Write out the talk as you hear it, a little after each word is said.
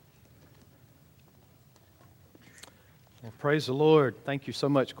Well, praise the Lord. Thank you so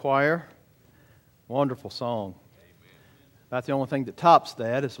much, choir. Wonderful song. Amen. About the only thing that tops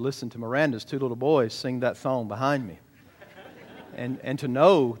that is listen to Miranda's two little boys sing that song behind me. and to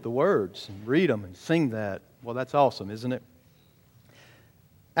know the words and read them and sing that. Well, that's awesome, isn't it?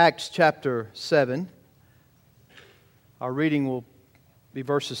 Acts chapter 7. Our reading will be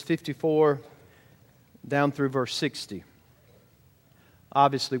verses 54 down through verse 60.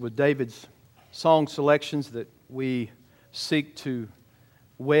 Obviously, with David's song selections that we seek to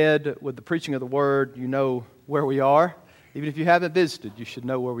wed with the preaching of the Word, you know where we are. Even if you haven't visited, you should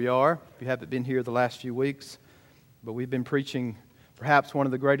know where we are if you haven't been here the last few weeks. But we've been preaching perhaps one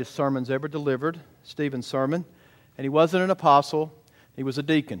of the greatest sermons ever delivered, Stephen's sermon. And he wasn't an apostle, he was a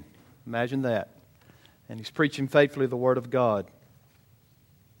deacon. Imagine that. And he's preaching faithfully the Word of God.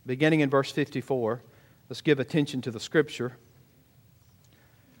 Beginning in verse 54, let's give attention to the Scripture.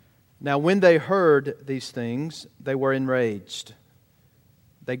 Now when they heard these things, they were enraged.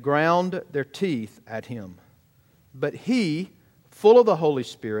 They ground their teeth at him. But he, full of the Holy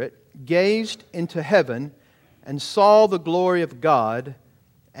Spirit, gazed into heaven and saw the glory of God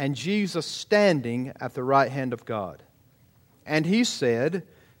and Jesus standing at the right hand of God. And he said,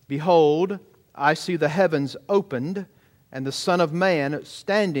 Behold, I see the heavens opened and the Son of Man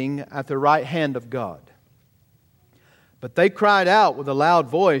standing at the right hand of God. But they cried out with a loud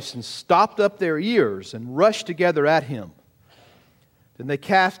voice and stopped up their ears and rushed together at him. Then they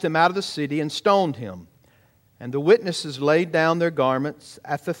cast him out of the city and stoned him. And the witnesses laid down their garments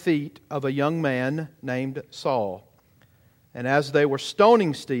at the feet of a young man named Saul. And as they were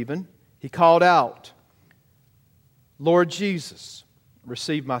stoning Stephen, he called out, Lord Jesus,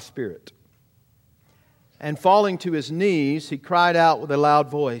 receive my spirit. And falling to his knees, he cried out with a loud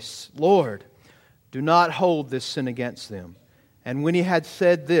voice, Lord, do not hold this sin against them. And when he had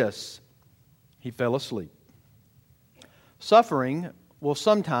said this, he fell asleep. Suffering will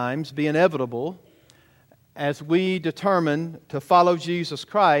sometimes be inevitable as we determine to follow Jesus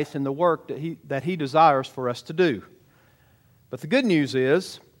Christ in the work that He desires for us to do. But the good news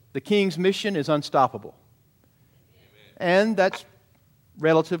is the King's mission is unstoppable. And that's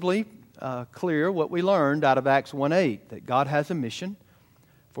relatively clear what we learned out of Acts 1:8, that God has a mission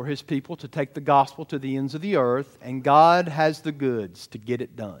for His people to take the gospel to the ends of the earth, and God has the goods to get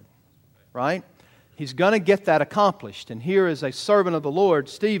it done. Right? He's going to get that accomplished. And here is a servant of the Lord,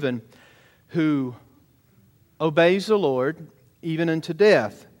 Stephen, who obeys the Lord even unto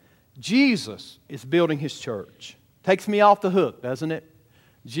death. Jesus is building His church. Takes me off the hook, doesn't it?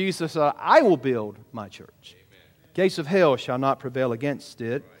 Jesus said, I will build my church. Gates of hell shall not prevail against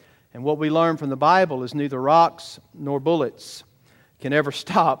it. And what we learn from the Bible is neither rocks nor bullets can ever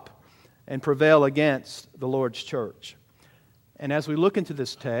stop and prevail against the Lord's church. And as we look into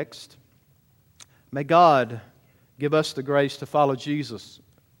this text, may God give us the grace to follow Jesus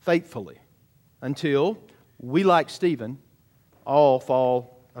faithfully until we, like Stephen, all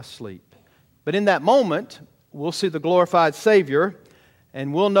fall asleep. But in that moment, we'll see the glorified Savior,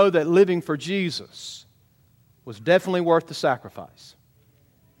 and we'll know that living for Jesus was definitely worth the sacrifice.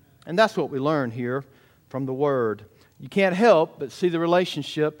 And that's what we learn here from the Word. You can't help but see the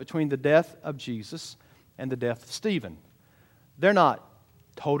relationship between the death of Jesus and the death of Stephen. They're not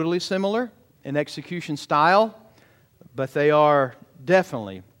totally similar in execution style, but they are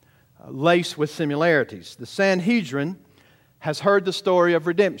definitely laced with similarities. The Sanhedrin has heard the story of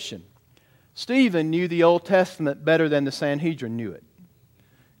redemption. Stephen knew the Old Testament better than the Sanhedrin knew it.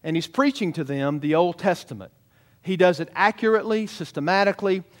 And he's preaching to them the Old Testament. He does it accurately,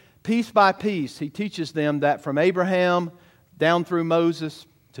 systematically, piece by piece. He teaches them that from Abraham down through Moses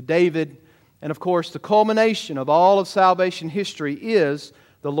to David, and of course the culmination of all of salvation history is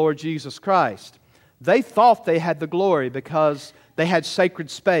the Lord Jesus Christ. They thought they had the glory because they had sacred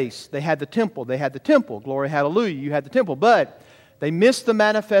space. They had the temple. Glory, hallelujah, you had the temple. But they missed the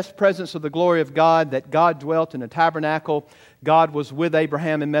manifest presence of the glory of God, that God dwelt in a tabernacle. God was with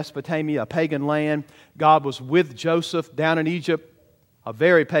Abraham in Mesopotamia, a pagan land. God was with Joseph down in Egypt, a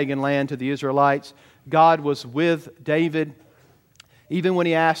very pagan land to the Israelites. God was with David. Even when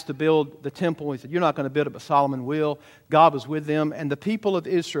he asked to build the temple, he said, you're not going to build it, but Solomon will. God was with them. And the people of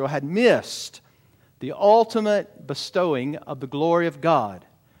Israel had missed the ultimate bestowing of the glory of God.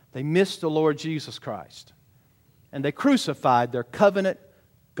 They missed the Lord Jesus Christ. And they crucified their covenant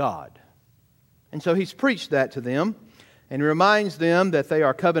God. And so he's preached that to them. And he reminds them that they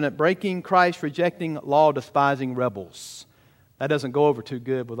are covenant-breaking, Christ-rejecting, law-despising rebels. That doesn't go over too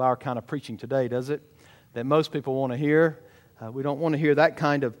good with our kind of preaching today, does it? That most people want to hear. We don't want to hear that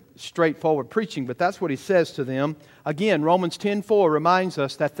kind of straightforward preaching, but that's what he says to them. Again, Romans 10:4 reminds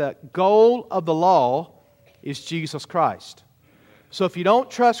us that the goal of the law is Jesus Christ. So if you don't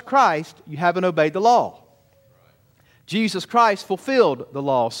trust Christ, you haven't obeyed the law. Jesus Christ fulfilled the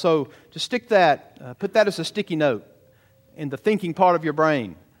law. So just stick that, put that as a sticky note in the thinking part of your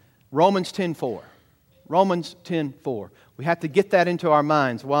brain. Romans 10:4. Romans 10:4. We have to get that into our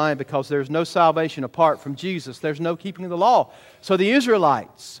minds. Why? Because there's no salvation apart from Jesus. There's no keeping of the law. So the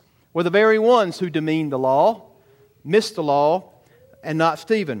Israelites were the very ones who demeaned the law, missed the law, and not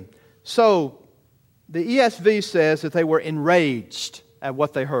Stephen. So the ESV says that they were enraged at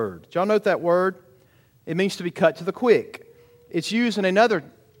what they heard. Did y'all note that word? It means to be cut to the quick. It's used in another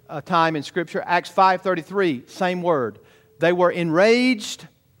time in Scripture, Acts 5:33, same word. They were enraged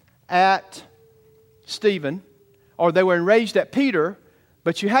at Stephen, or they were enraged at Peter,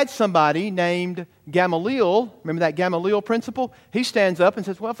 but you had somebody named Gamaliel. Remember that Gamaliel principle? He stands up and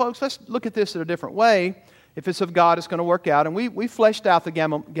says, well, folks, let's look at this in a different way. If it's of God, it's going to work out. And we fleshed out the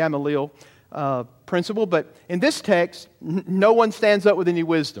Gamaliel principle, but in this text, no one stands up with any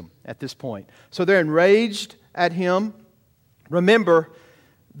wisdom at this point. So they're enraged at him. Remember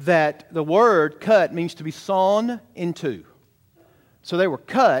that the word cut means to be sawn in two. So they were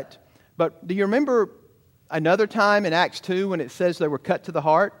cut, but do you remember another time in Acts 2 when it says they were cut to the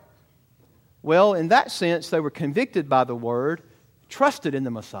heart? Well, in that sense, they were convicted by the word, trusted in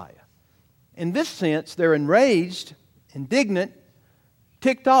the Messiah. In this sense, they're enraged, indignant,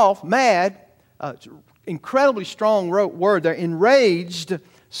 ticked off, mad, incredibly strong word. They're enraged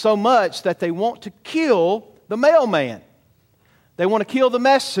so much that they want to kill the mailman. They want to kill the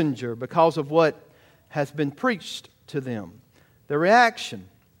messenger because of what has been preached to them. The reaction,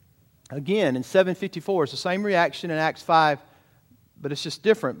 again, in 754 is the same reaction in Acts 5, but it's just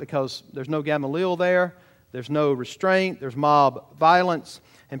different because there's no Gamaliel there, there's no restraint, there's mob violence.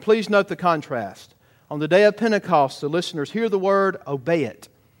 And please note the contrast. On the day of Pentecost, the listeners hear the word, obey it.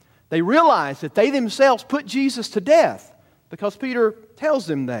 They realize that they themselves put Jesus to death because Peter tells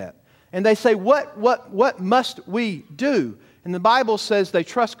them that. And they say, what must we do? And the Bible says they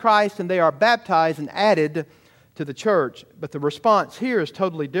trust Christ and they are baptized and added to the church. But the response here is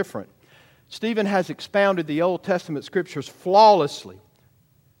totally different. Stephen has expounded the Old Testament Scriptures flawlessly.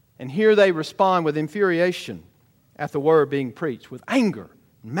 And here they respond with infuriation at the word being preached, with anger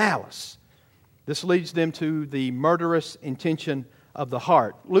and malice. This leads them to the murderous intention of the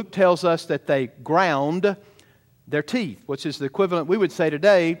heart. Luke tells us that they ground their teeth, which is the equivalent we would say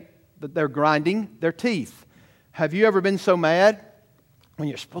today that they're grinding their teeth. Have you ever been so mad when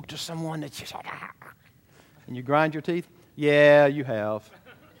you spoke to someone that you said, and you grind your teeth? Yeah, you have.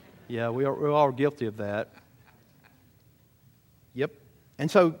 Yeah, we're all guilty of that. Yep. And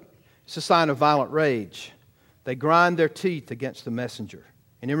so it's a sign of violent rage. They grind their teeth against the messenger.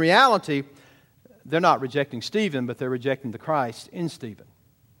 And in reality, they're not rejecting Stephen, but they're rejecting the Christ in Stephen.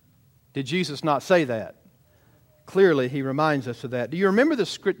 Did Jesus not say that? Clearly, he reminds us of that. Do you remember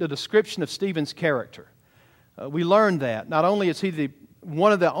the description of Stephen's character? We learned that. Not only is he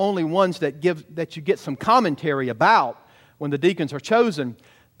one of the only ones that you get some commentary about when the deacons are chosen,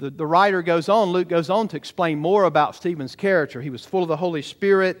 the writer goes on, Luke goes on to explain more about Stephen's character. He was full of the Holy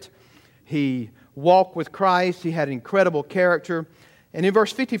Spirit. He walked with Christ. He had incredible character. And in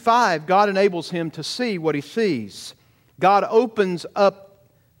verse 55, God enables him to see what he sees. God opens up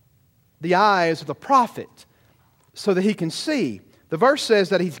the eyes of the prophet so that he can see. The verse says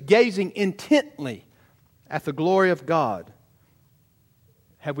that he's gazing intently at the glory of God.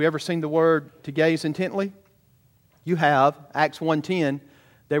 Have we ever seen the word to gaze intently? You have. Acts 1:10.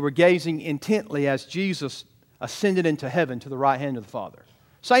 They were gazing intently as Jesus ascended into heaven to the right hand of the Father.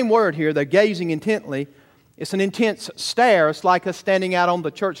 Same word here. They're gazing intently. It's an intense stare. It's like us standing out on the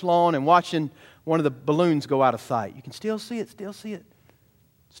church lawn and watching one of the balloons go out of sight. You can still see it, still see it.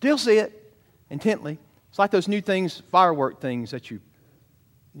 Still see it intently. It's like those new things, firework things that you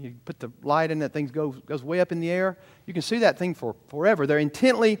put the light in, that thing goes way up in the air. You can see that thing for forever. They're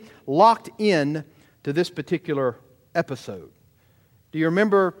intently locked in to this particular episode. Do you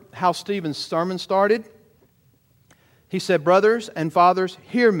remember how Stephen's sermon started? He said, brothers and fathers,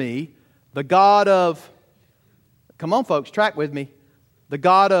 hear me. The God of, come on folks, track with me. The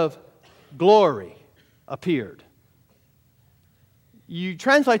God of glory appeared. You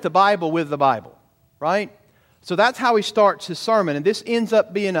translate the Bible with the Bible, right? So that's how he starts his sermon. And this ends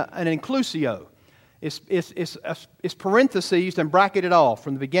up being an inclusio. It's parentheses and bracketed off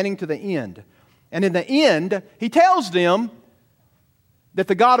from the beginning to the end. And in the end, he tells them that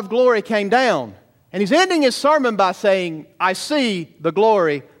the God of glory came down. And he's ending his sermon by saying, I see the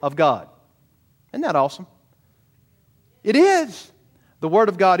glory of God. Isn't that awesome? It is. The Word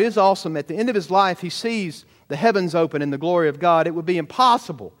of God is awesome. At the end of his life, he sees the heavens open in the glory of God. It would be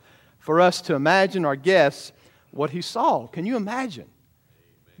impossible for us to imagine or guess what he saw. Can you imagine?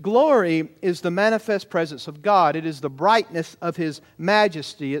 Glory is the manifest presence of God. It is the brightness of His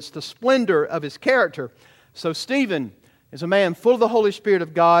majesty. It's the splendor of His character. So Stephen is a man full of the Holy Spirit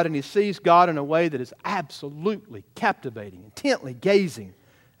of God, and he sees God in a way that is absolutely captivating, intently gazing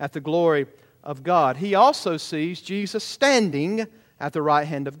at the glory of God. He also sees Jesus standing at the right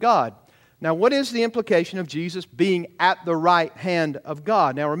hand of God. Now, what is the implication of Jesus being at the right hand of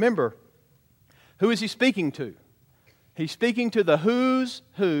God? Now, remember, who is He speaking to? He's speaking to the who's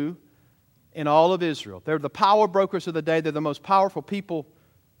who in all of Israel. They're the power brokers of the day. They're the most powerful people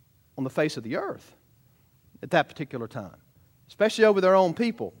on the face of the earth at that particular time, especially over their own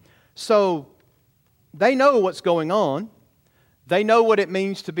people. So they know what's going on. They know what it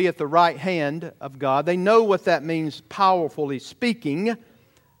means to be at the right hand of God. They know what that means, powerfully speaking.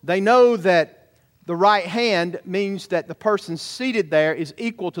 They know that the right hand means that the person seated there is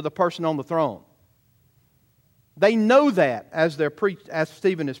equal to the person on the throne. They know that as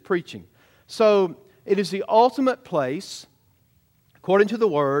Stephen is preaching. So it is the ultimate place, according to the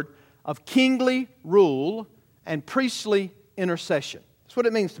Word, of kingly rule and priestly intercession. That's what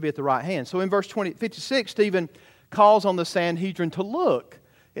it means to be at the right hand. So in verse 56, Stephen calls on the Sanhedrin to look.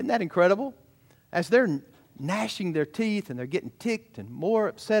 Isn't that incredible? As they're gnashing their teeth and they're getting ticked and more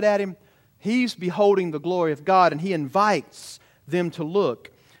upset at him, he's beholding the glory of God, and he invites them to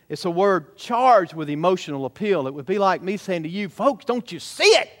look. It's a word charged with emotional appeal. It would be like me saying to you, folks, don't you see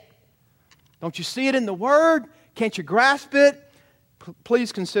it? Don't you see it in the Word? Can't you grasp it?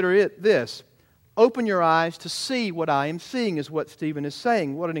 Please consider this. Open your eyes to see what I am seeing, is what Stephen is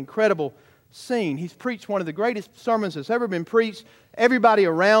saying. What an incredible scene. He's preached one of the greatest sermons that's ever been preached. Everybody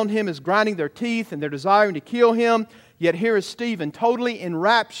around him is grinding their teeth and they're desiring to kill him. Yet here is Stephen, totally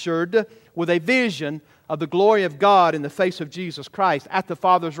enraptured with a vision of the glory of God in the face of Jesus Christ at the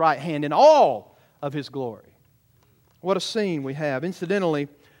Father's right hand in all of His glory. What a scene we have. Incidentally,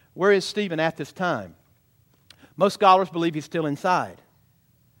 where is Stephen at this time? Most scholars believe he's still inside.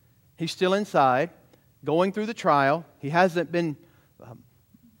 He's still inside, going through the trial. He hasn't been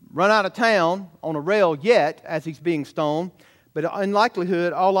run out of town on a rail yet as he's being stoned. But in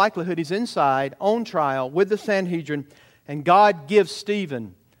all likelihood, he's inside on trial with the Sanhedrin. And God gives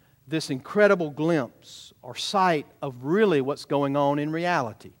Stephen this incredible glimpse or sight of really what's going on in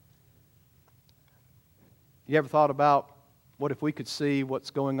reality. You ever thought about what if we could see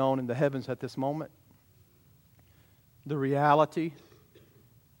what's going on in the heavens at this moment? The reality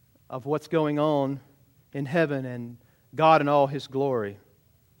of what's going on in heaven and God in all His glory.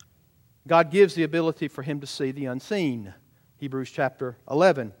 God gives the ability for him to see the unseen. Hebrews chapter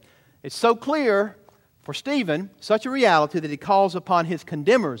 11. It's so clear for Stephen, such a reality, that he calls upon his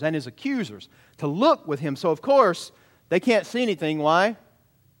condemners and his accusers to look with him. So, of course, they can't see anything. Why?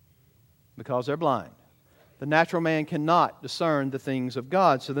 Because they're blind. The natural man cannot discern the things of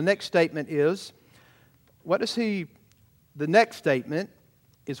God. So the next statement is, the next statement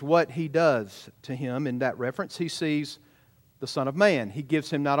is what he does to him in that reference. He sees the Son of Man. He gives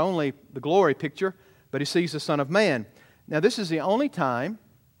him not only the glory picture, but he sees the Son of Man. Now, this is the only time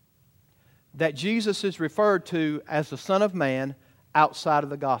that Jesus is referred to as the Son of Man outside of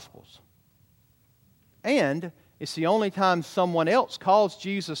the Gospels. And it's the only time someone else calls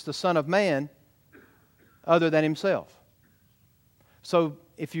Jesus the Son of Man other than Himself. So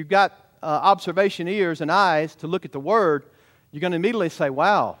if you've got observation ears and eyes to look at the Word, you're going to immediately say,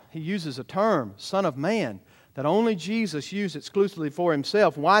 wow, He uses a term, Son of Man, that only Jesus used exclusively for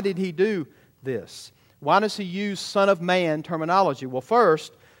Himself. Why did He do this? Why does He use Son of Man terminology? Well,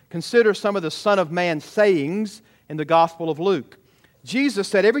 first, consider some of the Son of Man sayings in the Gospel of Luke. Jesus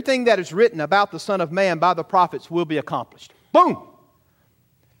said everything that is written about the Son of Man by the prophets will be accomplished. Boom!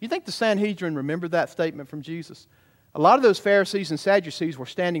 You think the Sanhedrin remembered that statement from Jesus? A lot of those Pharisees and Sadducees were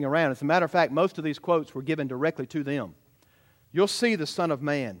standing around. As a matter of fact, most of these quotes were given directly to them. You'll see the Son of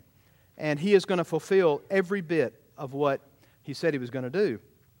Man, and He is going to fulfill every bit of what He said He was going to do.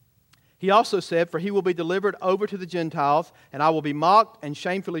 He also said, for He will be delivered over to the Gentiles, and I will be mocked and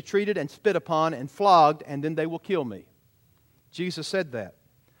shamefully treated and spit upon and flogged, and then they will kill me. Jesus said that.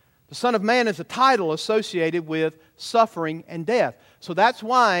 The Son of Man is a title associated with suffering and death. So that's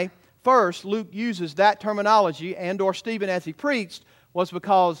why, first, Luke uses that terminology, and or Stephen as he preached, was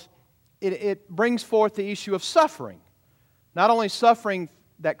because it brings forth the issue of suffering. Not only suffering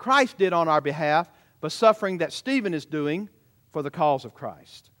that Christ did on our behalf, but suffering that Stephen is doing for the cause of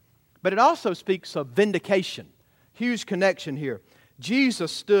Christ. But it also speaks of vindication. Huge connection here.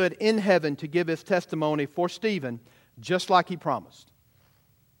 Jesus stood in heaven to give His testimony for Stephen, just like He promised.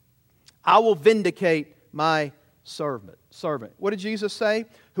 I will vindicate my servant. What did Jesus say?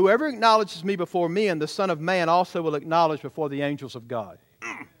 Whoever acknowledges me before men, the Son of Man also will acknowledge before the angels of God.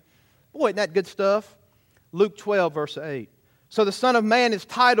 Boy, isn't that good stuff? Luke 12, verse 8. So the Son of Man is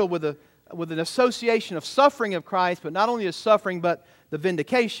titled with an association of suffering of Christ, but not only his suffering, but the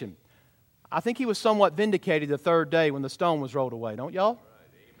vindication. I think he was somewhat vindicated the third day when the stone was rolled away, don't y'all?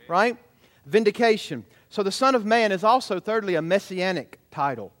 Right? Vindication. So the Son of Man is also, thirdly, a messianic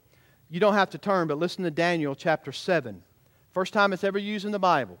title. You don't have to turn, but listen to Daniel chapter 7. First time it's ever used in the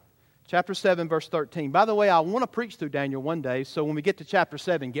Bible. Chapter 7, verse 13. By the way, I want to preach through Daniel one day, so when we get to chapter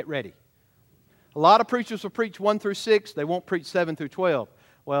 7, get ready. A lot of preachers will preach 1 through 6. They won't preach 7 through 12.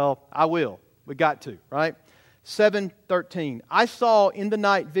 Well, I will. We got to, right? 7:13. I saw in the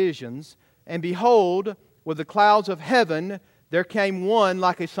night visions, and behold, with the clouds of heaven, there came one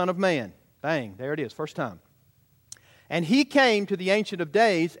like a son of man. Bang, there it is, first time. And he came to the Ancient of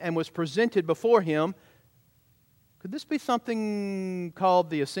Days and was presented before him. Could this be something called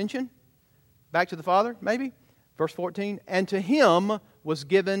the Ascension? Back to the Father, maybe? Verse 14. And to him was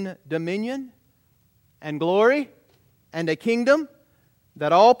given dominion and glory and a kingdom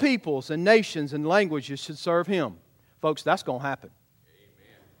that all peoples and nations and languages should serve him. Folks, that's going to happen.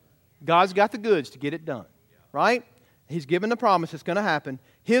 Amen. God's got the goods to get it done, right? He's given the promise it's going to happen.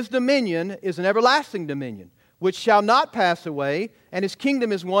 His dominion is an everlasting dominion, which shall not pass away, and his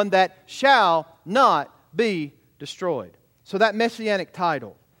kingdom is one that shall not be destroyed. So that messianic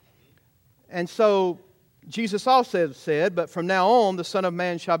title. And so Jesus also said, but from now on the Son of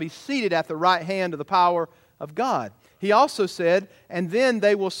Man shall be seated at the right hand of the power of God. He also said, and then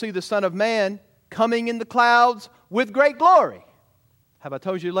they will see the Son of Man coming in the clouds with great glory. Have I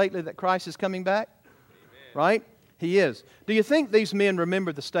told you lately that Christ is coming back? Amen. Right? He is. Do you think these men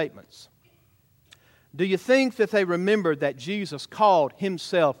remembered the statements? Do you think that they remembered that Jesus called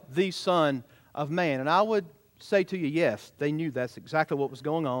himself the Son of Man? And I would say to you, yes, they knew that's exactly what was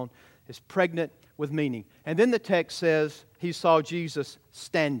going on. It's pregnant with meaning. And then the text says he saw Jesus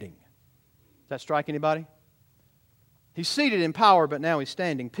standing. Does that strike anybody? He's seated in power, but now he's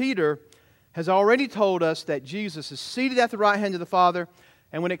standing. Peter has already told us that Jesus is seated at the right hand of the Father,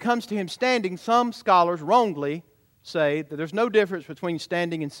 and when it comes to him standing, some scholars wrongly say that there's no difference between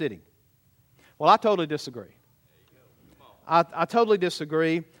standing and sitting. Well, I totally disagree. I totally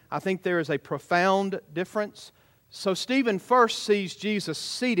disagree. I think there is a profound difference. So Stephen first sees Jesus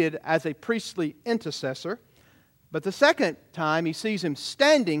seated as a priestly intercessor, but the second time he sees him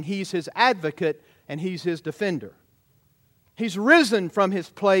standing, he's his advocate and he's his defender. He's risen from his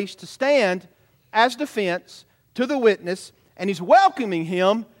place to stand as defense to the witness, and he's welcoming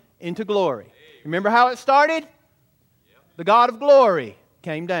him into glory. Remember how it started? The God of glory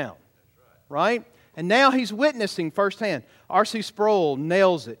came down, right? And now he's witnessing firsthand. R.C. Sproul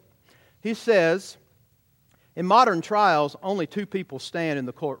nails it. He says, in modern trials, only two people stand in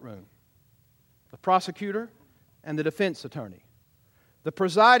the courtroom: the prosecutor and the defense attorney. The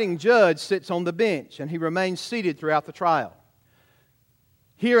presiding judge sits on the bench, and he remains seated throughout the trial.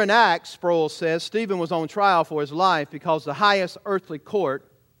 Here in Acts, Sproul says, Stephen was on trial for his life because the highest earthly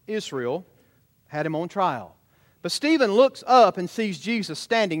court, Israel, had him on trial. But Stephen looks up and sees Jesus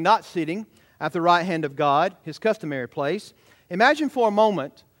standing, not sitting, at the right hand of God, his customary place. Imagine for a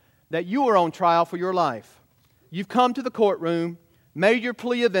moment that you are on trial for your life. You've come to the courtroom, made your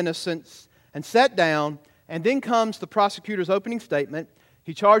plea of innocence, and sat down, and then comes the prosecutor's opening statement.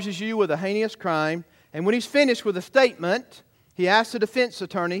 He charges you with a heinous crime, and when he's finished with the statement, he asks the defense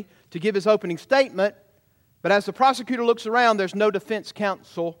attorney to give his opening statement, but as the prosecutor looks around, there's no defense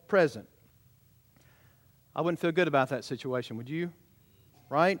counsel present. I wouldn't feel good about that situation, would you?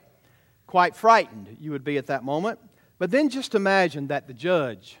 Right? Quite frightened you would be at that moment. But then just imagine that the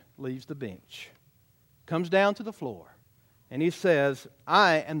judge leaves the bench, comes down to the floor, and he says,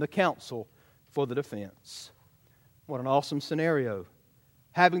 I am the counsel for the defense. What an awesome scenario.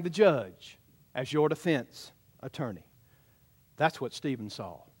 Having the judge as your defense attorney. That's what Stephen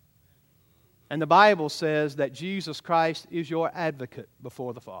saw. And the Bible says that Jesus Christ is your advocate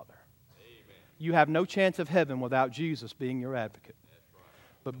before the Father. Amen. You have no chance of heaven without Jesus being your advocate. Right.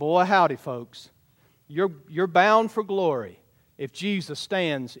 But boy, howdy, folks. You're bound for glory if Jesus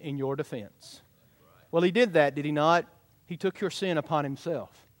stands in your defense. Right. Well, He did that, did He not? He took your sin upon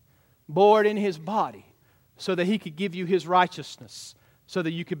Himself, bore it in His body so that He could give you His righteousness so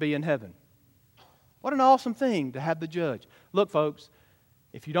that you could be in heaven. What an awesome thing to have the judge. Look, folks,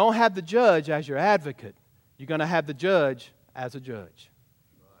 if you don't have the judge as your advocate, you're going to have the judge as a judge.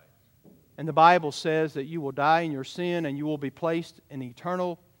 Right. And the Bible says that you will die in your sin and you will be placed in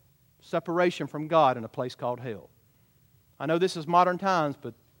eternal separation from God in a place called hell. I know this is modern times,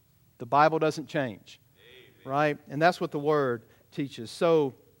 but the Bible doesn't change. Amen. right? And that's what the Word teaches.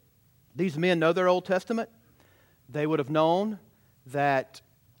 So these men know their Old Testament. They would have known that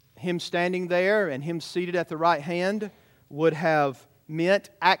him standing there and him seated at the right hand would have meant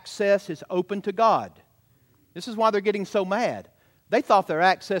access is open to God. This is why they're getting so mad. They thought their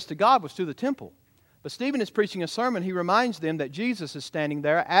access to God was through the temple. But Stephen is preaching a sermon. He reminds them that Jesus is standing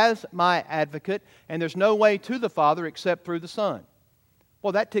there as my advocate, and there's no way to the Father except through the Son.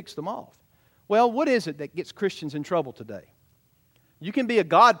 Well, that ticks them off. Well, what is it that gets Christians in trouble today? You can be a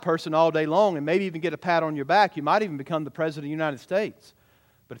God person all day long and maybe even get a pat on your back. You might even become the President of the United States.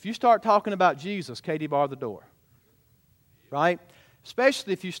 But if you start talking about Jesus, Katie, bar the door. Right?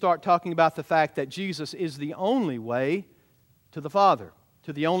 Especially if you start talking about the fact that Jesus is the only way to the Father,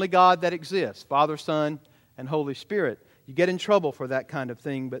 to the only God that exists, Father, Son, and Holy Spirit. You get in trouble for that kind of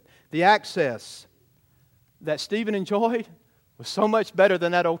thing. But the access that Stephen enjoyed was so much better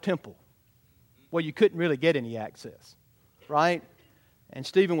than that old temple. Well, you couldn't really get any access, right? And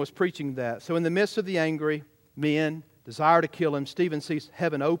Stephen was preaching that. So in the midst of the angry men, desire to kill him, Stephen sees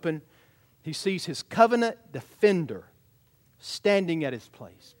heaven open. He sees his covenant defender standing at his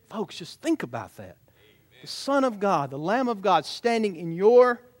place. Folks, just think about that. The Son of God, the Lamb of God, standing in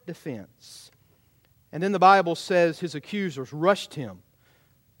your defense. And then the Bible says his accusers rushed him.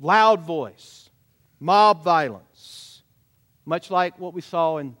 Loud voice, mob violence, much like what we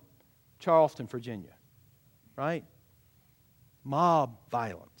saw in Charleston, Virginia, right? Mob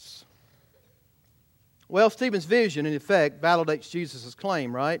violence. Well, Stephen's vision, in effect, validates Jesus'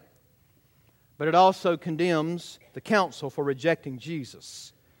 claim, right? But it also condemns the council for rejecting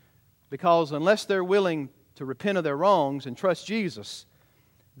Jesus. Because unless they're willing to repent of their wrongs and trust Jesus,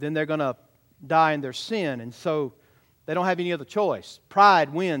 then they're going to die in their sin. And so they don't have any other choice.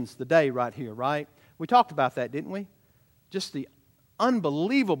 Pride wins the day right here, right? We talked about that, didn't we? Just the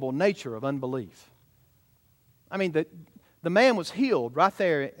unbelievable nature of unbelief. I mean, the man was healed right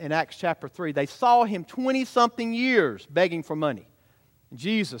there in Acts chapter 3. They saw him 20-something years begging for money. And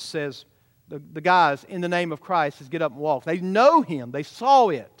Jesus says, the guys, in the name of Christ, says, get up and walk. They know him. They saw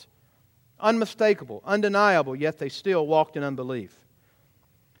it. Unmistakable, undeniable, yet they still walked in unbelief.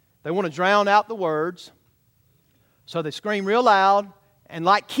 They want to drown out the words, so they scream real loud, and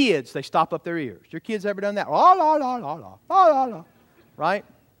like kids, they stop up their ears. Your kids ever done that? La, la, la, la, la, la, la, la. Right?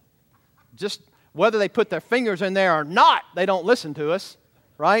 Just whether they put their fingers in there or not, they don't listen to us.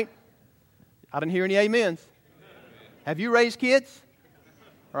 Right? I didn't hear any amens. Have you raised kids?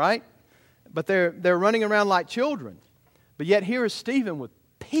 Right? But they're running around like children. But yet here is Stephen with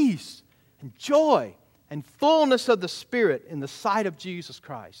peace and joy and fullness of the Spirit in the sight of Jesus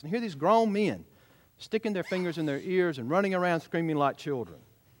Christ. And here these grown men sticking their fingers in their ears and running around screaming like children.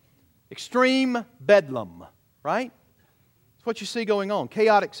 Extreme bedlam, right? That's what you see going on.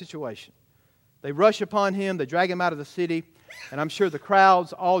 Chaotic situation. They rush upon him. They drag him out of the city. And I'm sure the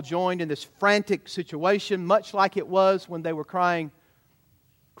crowds all joined in this frantic situation, much like it was when they were crying,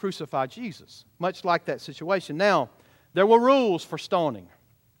 crucify Jesus. Much like that situation. Now, there were rules for stoning.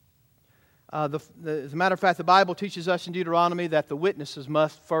 As a matter of fact, the Bible teaches us in Deuteronomy that the witnesses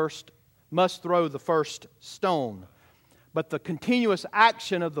must throw the first stone. But the continuous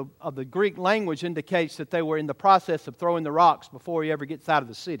action of the Greek language indicates that they were in the process of throwing the rocks before he ever gets out of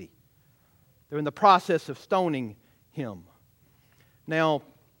the city. They're in the process of stoning him. Now,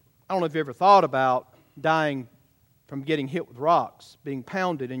 I don't know if you ever thought about dying from getting hit with rocks, being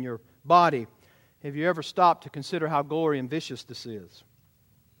pounded in your body. Have you ever stopped to consider how gory and vicious this is?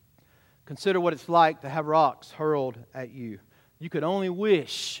 Consider what it's like to have rocks hurled at you. You could only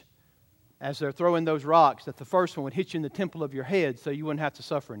wish, as they're throwing those rocks, that the first one would hit you in the temple of your head so you wouldn't have to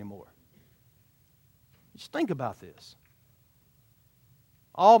suffer anymore. Just think about this.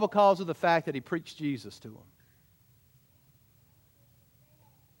 All because of the fact that he preached Jesus to them.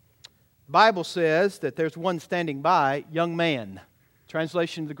 The Bible says that there's one standing by, young man.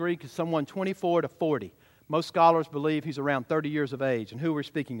 Translation of the Greek is someone 24 to 40. Most scholars believe he's around 30 years of age. And who we're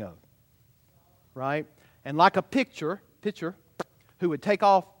speaking of? Right? And like a pitcher who would take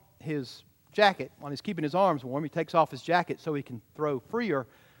off his jacket when he's keeping his arms warm, he takes off his jacket so he can throw freer.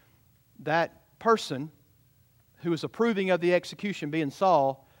 That person who is approving of the execution, being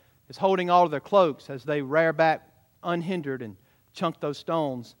Saul, is holding all of their cloaks as they rear back unhindered and chunk those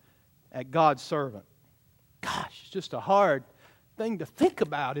stones at God's servant. Gosh, it's just a hard thing to think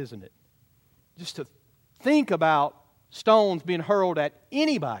about, isn't it? Just to think about stones being hurled at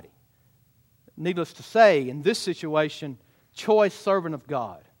anybody. Needless to say, in this situation, choice servant of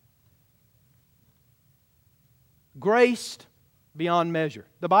God. Graced beyond measure.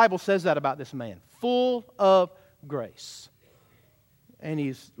 The Bible says that about this man. Full of grace. and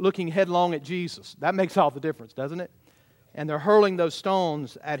he's looking headlong at Jesus. That makes all the difference, doesn't it? And they're hurling those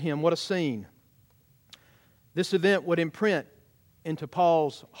stones at him. What a scene. This event would imprint into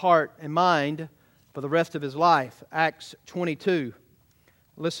Paul's heart and mind for the rest of his life. Acts 22.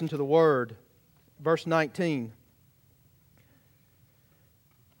 Listen to the word. Verse 19.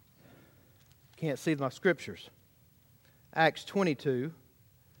 Can't see my scriptures. Acts 22,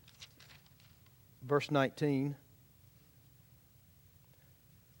 verse 19.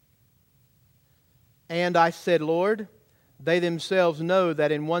 And I said, Lord, they themselves know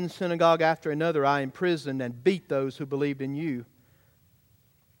that in one synagogue after another I imprisoned and beat those who believed in you.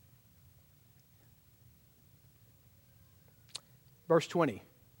 Verse 20.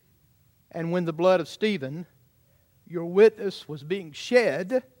 And when the blood of Stephen, your witness, was being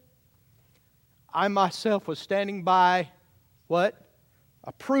shed, I myself was standing by, what?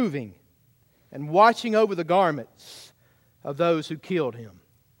 Approving and watching over the garments of those who killed him.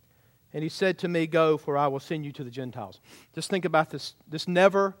 And he said to me, go, for I will send you to the Gentiles. Just think about this. This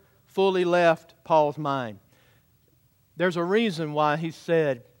never fully left Paul's mind. There's a reason why he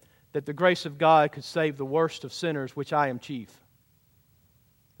said that the grace of God could save the worst of sinners, which I am chief.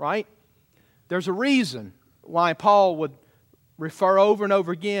 Right? There's a reason why Paul would refer over and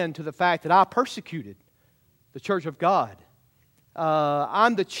over again to the fact that I persecuted the church of God.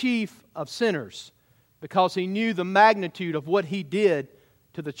 I'm the chief of sinners, because he knew the magnitude of what he did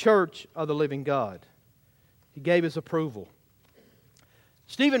to the church of the living God. He gave his approval.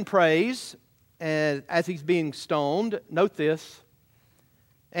 Stephen prays as he's being stoned. Note this.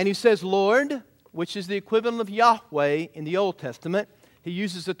 And he says, Lord, which is the equivalent of Yahweh in the Old Testament. He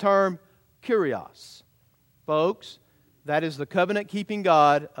uses the term Kyrios. Folks, that is the covenant-keeping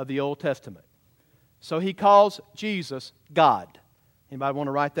God of the Old Testament. So he calls Jesus God. Anybody want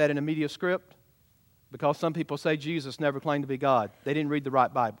to write that in a media script? Because some people say Jesus never claimed to be God. They didn't read the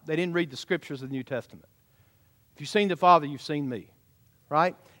right Bible. They didn't read the Scriptures of the New Testament. If you've seen the Father, you've seen me.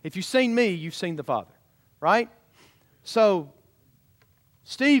 Right? If you've seen me, you've seen the Father. Right? So,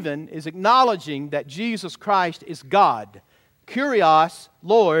 Stephen is acknowledging that Jesus Christ is God. Kyrios,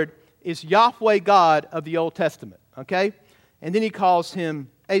 Lord, is Yahweh God of the Old Testament. Okay? And then he calls him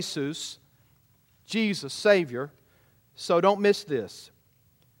Jesus, Jesus, Savior. So don't miss this.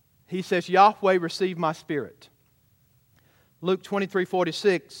 He says, Yahweh, receive my spirit. Luke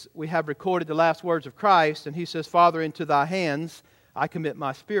 23:46, we have recorded the last words of Christ, and he says, Father, into thy hands I commit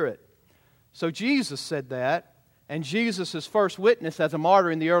my spirit. So Jesus said that, and Jesus' first witness as a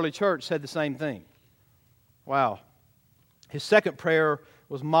martyr in the early church said the same thing. Wow. His second prayer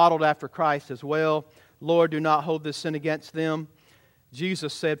was modeled after Christ as well. Lord, do not hold this sin against them.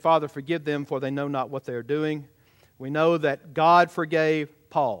 Jesus said, Father, forgive them, for they know not what they are doing. We know that God forgave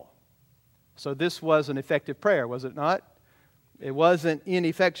Paul. So this was an effective prayer, was it not? It wasn't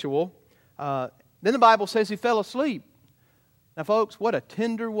ineffectual. Then the Bible says he fell asleep. Now, folks, what a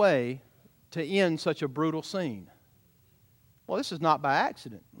tender way to end such a brutal scene. Well, this is not by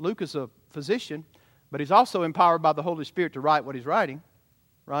accident. Luke is a physician, but he's also empowered by the Holy Spirit to write what he's writing,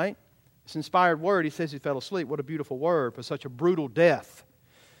 right? It's inspired word. He says he fell asleep. What a beautiful word for such a brutal death.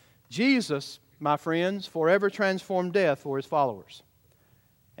 Jesus, my friends, forever transformed death for his followers.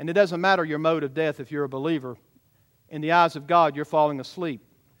 And it doesn't matter your mode of death if you're a believer. In the eyes of God, you're falling asleep.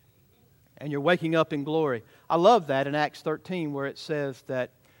 And you're waking up in glory. I love that in Acts 13 where it says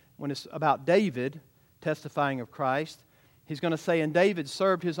that when it's about David testifying of Christ, he's going to say, and David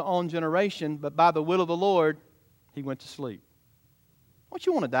served his own generation, but by the will of the Lord, he went to sleep. Don't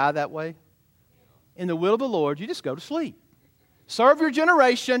you want to die that way? In the will of the Lord, you just go to sleep. Serve your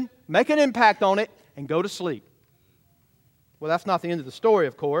generation, make an impact on it, and go to sleep. Well, that's not the end of the story,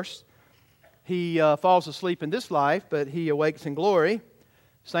 of course. He falls asleep in this life, but he awakes in glory.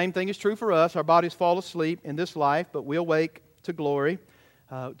 Same thing is true for us. Our bodies fall asleep in this life, but we awake to glory.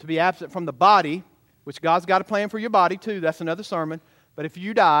 To be absent from the body, which God's got a plan for your body too. That's another sermon. But if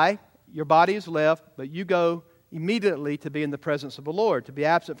you die, your body is left, but you go immediately to be in the presence of the Lord. To be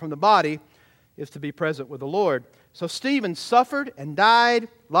absent from the body is to be present with the Lord. So Stephen suffered and died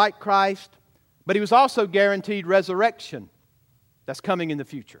like Christ, but he was also guaranteed resurrection. That's coming in the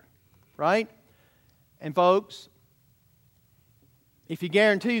future, right? And folks, if he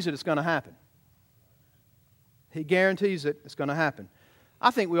guarantees it, it's going to happen. He guarantees it, it's going to happen.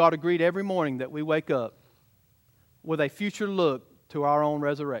 I think we ought to greet every morning that we wake up with a future look to our own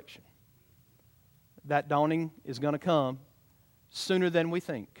resurrection. That dawning is going to come sooner than we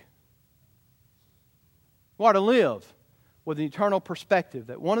think. We ought to live with an eternal perspective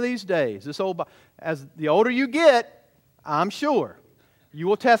that one of these days, as the older you get, I'm sure you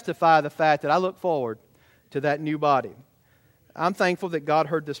will testify the fact that I look forward to that new body. I'm thankful that God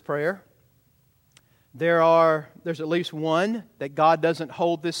heard this prayer. There's at least one that God doesn't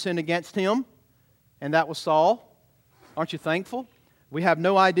hold this sin against him, and that was Saul. Aren't you thankful? We have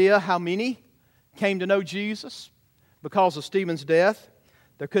no idea how many came to know Jesus because of Stephen's death.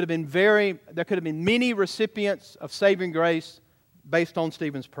 There could have been many recipients of saving grace based on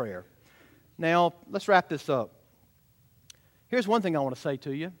Stephen's prayer. Now, let's wrap this up. Here's one thing I want to say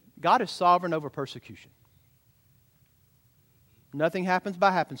to you. God is sovereign over persecution. Nothing happens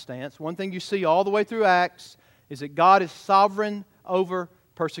by happenstance. One thing you see all the way through Acts is that God is sovereign over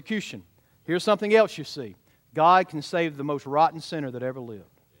persecution. Here's something else you see. God can save the most rotten sinner that ever lived.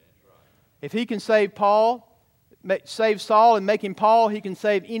 If He can save Saul and make him Paul, He can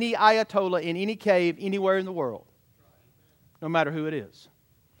save any Ayatollah in any cave anywhere in the world, no matter who it is.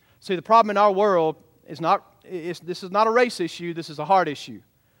 See, the problem in our world is this is not a race issue, this is a heart issue.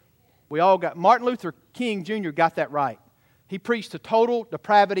 Martin Luther King Jr. got that right. He preached the total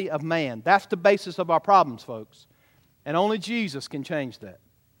depravity of man. That's the basis of our problems, folks. And only Jesus can change that.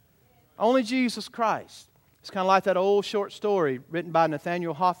 Only Jesus Christ. It's kind of like that old short story written by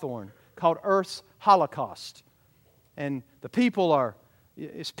Nathaniel Hawthorne called Earth's Holocaust. And the people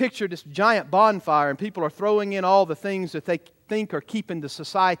it's pictured this giant bonfire, and people are throwing in all the things that they think are keeping the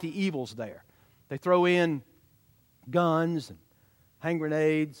society evils there. They throw in guns and hand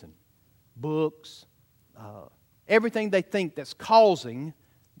grenades and books, everything they think that's causing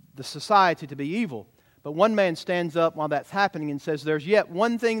the society to be evil. But one man stands up while that's happening and says, there's yet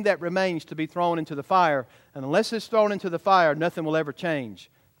one thing that remains to be thrown into the fire, and unless it's thrown into the fire, nothing will ever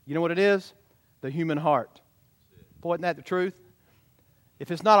change. You know what it is? The human heart. Boy, isn't that the truth? If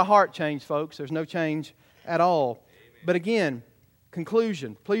it's not a heart change, folks, there's no change at all. Amen. But again,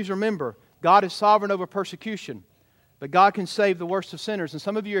 conclusion, please remember, God is sovereign over persecution, but God can save the worst of sinners. And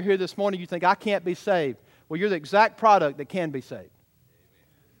some of you are here this morning, you think, I can't be saved. Well, you're the exact product that can be saved.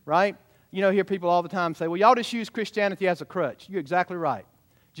 Amen. Right? You know, hear people all the time say, well, y'all just use Christianity as a crutch. You're exactly right.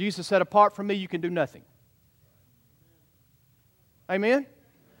 Jesus said, apart from me, you can do nothing. Amen?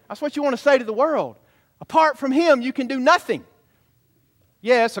 That's what you want to say to the world. Apart from Him, you can do nothing.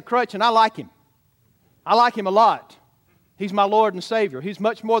 Yeah, it's a crutch, and I like Him. I like Him a lot. He's my Lord and Savior. He's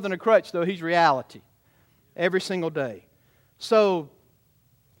much more than a crutch, though. He's reality every single day. So,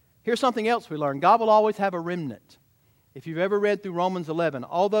 here's something else we learn. God will always have a remnant. If you've ever read through Romans 11,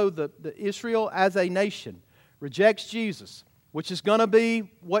 although the Israel as a nation rejects Jesus, which is going to be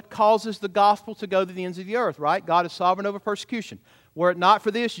what causes the gospel to go to the ends of the earth, right? God is sovereign over persecution. Were it not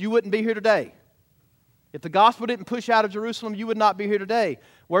for this, you wouldn't be here today. If the gospel didn't push out of Jerusalem, you would not be here today.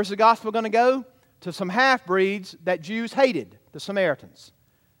 Where's the gospel going to go? To some half-breeds that Jews hated, the Samaritans.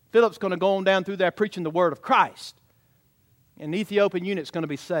 Philip's going to go on down through there preaching the word of Christ. And the Ethiopian eunuch's going to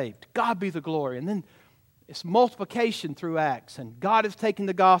be saved. God be the glory. And then it's multiplication through Acts. And God is taking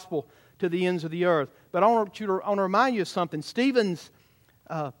the gospel to the ends of the earth. But I want to remind you of something. Stephen's,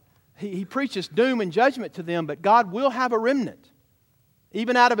 he preaches doom and judgment to them, but God will have a remnant.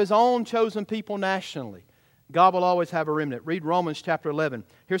 Even out of His own chosen people nationally, God will always have a remnant. Read Romans chapter 11.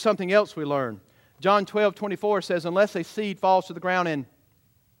 Here's something else we learn. John 12:24 says, unless a seed falls to the ground and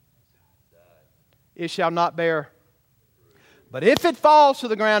it shall not bear. But if it falls to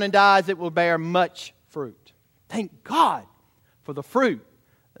the ground and dies, it will bear much fruit. Thank God for the fruit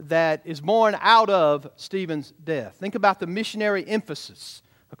that is born out of Stephen's death. Think about the missionary emphasis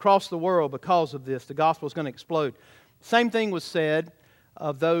across the world because of this. The gospel is going to explode. Same thing was said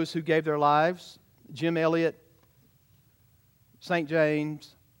of those who gave their lives. Jim Elliot, St.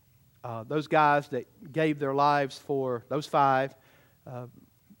 James, those guys that gave their lives for those five,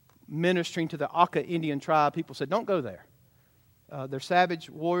 ministering to the Aka Indian tribe. People said, don't go there. They're savage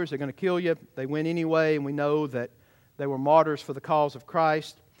warriors. They're going to kill you. They went anyway, and we know that they were martyrs for the cause of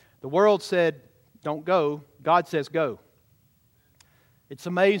Christ. The world said, don't go. God says, go. It's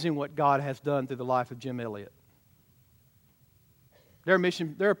amazing what God has done through the life of Jim Elliot. There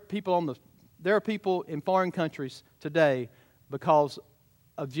are people in foreign countries today because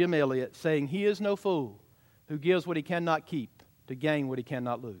of Jim Elliot saying he is no fool who gives what he cannot keep to gain what he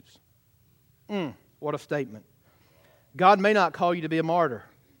cannot lose. What a statement. God may not call you to be a martyr.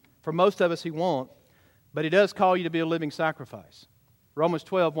 For most of us, He won't. But He does call you to be a living sacrifice. Romans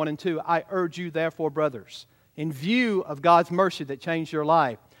 12:1-2, I urge you therefore, brothers, in view of God's mercy that changed your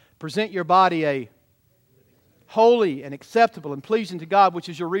life, present your body a holy and acceptable and pleasing to God, which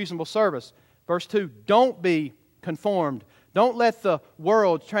is your reasonable service. Verse 2, don't be conformed. Don't let the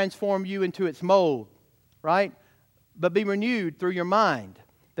world transform you into its mold, right? But be renewed through your mind,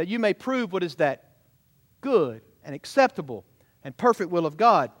 that you may prove what is that good and acceptable and perfect will of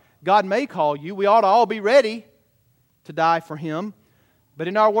God. God may call you. We ought to all be ready. to die for Him. But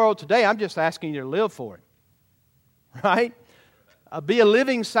in our world today, I'm just asking you to live for Him. Right? Be a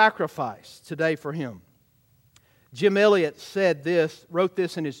living sacrifice today for Him. Jim Elliot wrote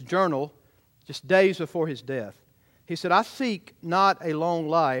this in his journal just days before his death. He said, I seek not a long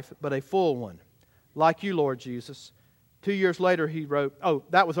life, but a full one, like you, Lord Jesus. 2 years later, he wrote,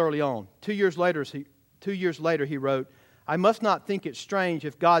 that was early on. 2 years later, he wrote, I must not think it strange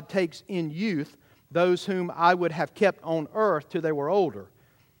if God takes in youth those whom I would have kept on earth till they were older.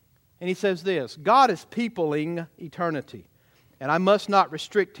 And he says this, God is peopling eternity, and I must not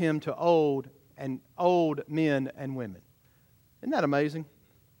restrict Him to old men and women. Isn't that amazing?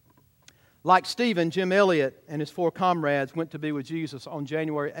 Like Stephen, Jim Elliot and his 4 comrades went to be with Jesus on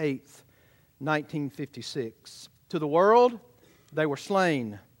January 8th, 1956. To the world, they were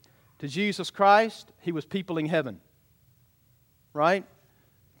slain. To Jesus Christ, He was peopling heaven. Right?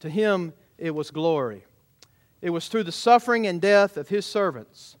 To Him, it was glory. It was through the suffering and death of His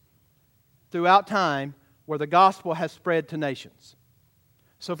servants throughout time where the gospel has spread to nations.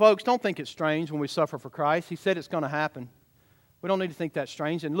 So folks, don't think it's strange when we suffer for Christ. He said it's going to happen. We don't need to think that's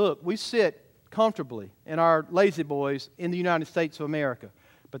strange. And look, we sit comfortably in our lazy boys in the United States of America.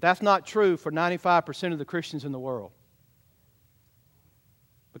 But that's not true for 95% of the Christians in the world.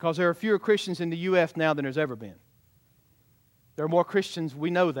 Because there are fewer Christians in the U.S. now than there's ever been. There are more Christians,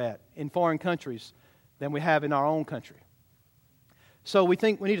 we know that, in foreign countries than we have in our own country. So we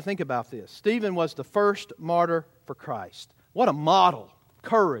need to think about this. Stephen was the first martyr for Christ. What a model,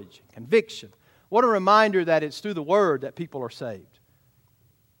 courage, conviction. What a reminder that it's through the Word that people are saved.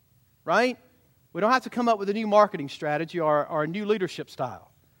 Right? We don't have to come up with a new marketing strategy or a new leadership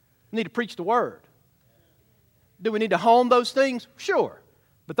style. We need to preach the Word. Do we need to hone those things? Sure.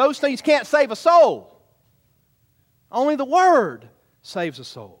 But those things can't save a soul. Only the Word saves a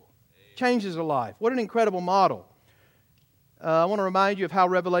soul. Changes a life. What an incredible model. I want to remind you of how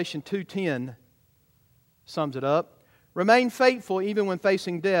Revelation 2:10 sums it up. Remain faithful even when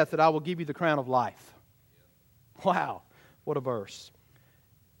facing death, that I will give you the crown of life. Wow, what a verse.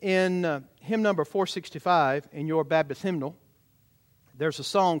 In hymn number 465 in your Baptist hymnal, there's a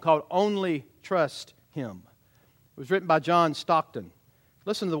song called Only Trust Him. It was written by John Stockton.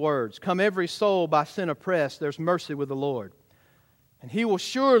 Listen to the words. Come every soul by sin oppressed, there's mercy with the Lord. And He will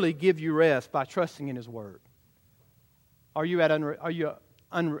surely give you rest by trusting in His Word. Are you at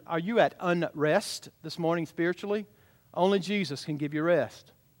unrest this morning spiritually? Only Jesus can give you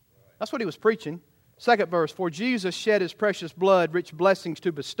rest. That's what he was preaching. Second verse, for Jesus shed His precious blood, rich blessings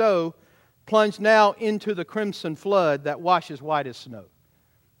to bestow, plunged now into the crimson flood that washes white as snow.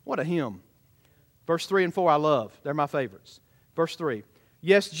 What a hymn. Verse 3 and 4 I love. They're my favorites. Verse 3,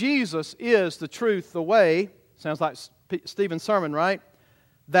 yes, Jesus is the truth, the way, sounds like Stephen's sermon, right?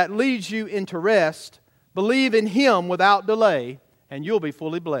 That leads you into rest. Believe in Him without delay, and you'll be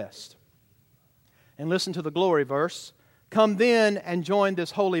fully blessed. And listen to the glory verse. Come then and join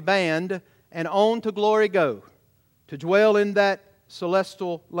this holy band, and on to glory go, to dwell in that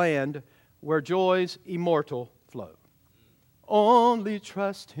celestial land where joys immortal flow. Only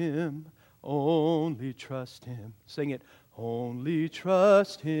trust Him, only trust Him. Sing it. Only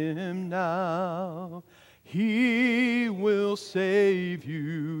trust Him now. He will save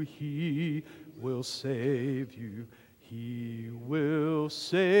you, He will save you, He will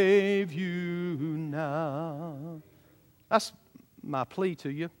save you now. That's my plea to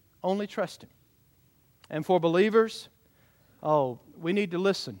you. Only trust Him. And for believers, we need to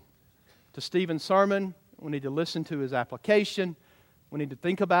listen to Stephen's sermon. We need to listen to his application. We need to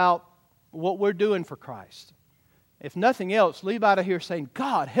think about what we're doing for Christ. If nothing else, leave out of here saying,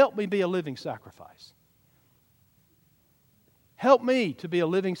 God, help me be a living sacrifice. Help me to be a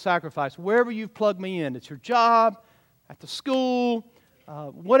living sacrifice wherever you've plugged me in. It's your job, at the school,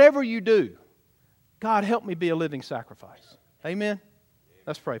 whatever you do. God, help me be a living sacrifice. Amen?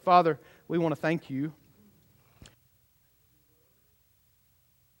 Let's pray. Father, we want to thank You.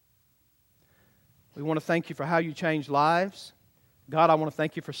 We want to thank You for how You changed lives. God, I want to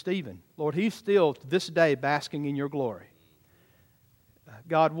thank You for Stephen. Lord, he's still to this day basking in Your glory.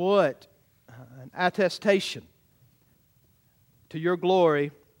 God, what an attestation to Your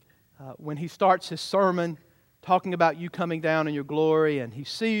glory when he starts his sermon talking about You coming down in Your glory, and he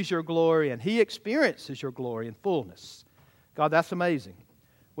sees Your glory, and he experiences Your glory in fullness. God, that's amazing.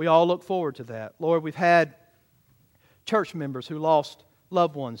 We all look forward to that. Lord, we've had church members who lost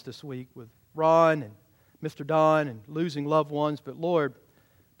loved ones this week with Ron and Mr. Don and losing loved ones. But Lord,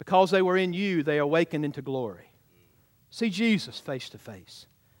 because they were in You, they awakened into glory. See Jesus face to face.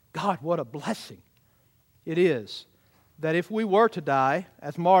 God, what a blessing it is that if we were to die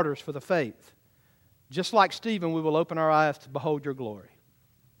as martyrs for the faith, just like Stephen, we will open our eyes to behold your glory.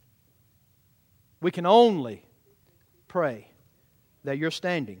 We can only pray that you're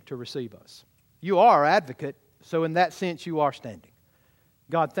standing to receive us. You are our advocate, so in that sense you are standing.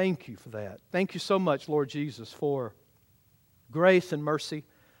 God, thank you for that. Thank you so much, Lord Jesus, for grace and mercy.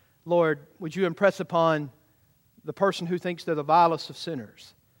 Lord, would you impress upon the person who thinks they're the vilest of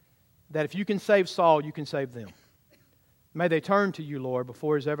sinners that if you can save Saul, you can save them. May they turn to you, Lord,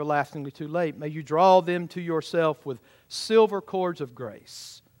 before it is everlastingly too late. May you draw them to yourself with silver cords of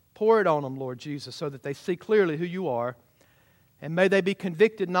grace. Pour it on them, Lord Jesus, so that they see clearly who you are. And may they be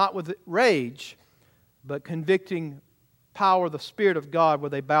convicted not with rage, but convicting power of the Spirit of God where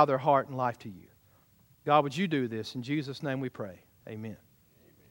they bow their heart and life to you. God, would you do this? In Jesus' name we pray. Amen.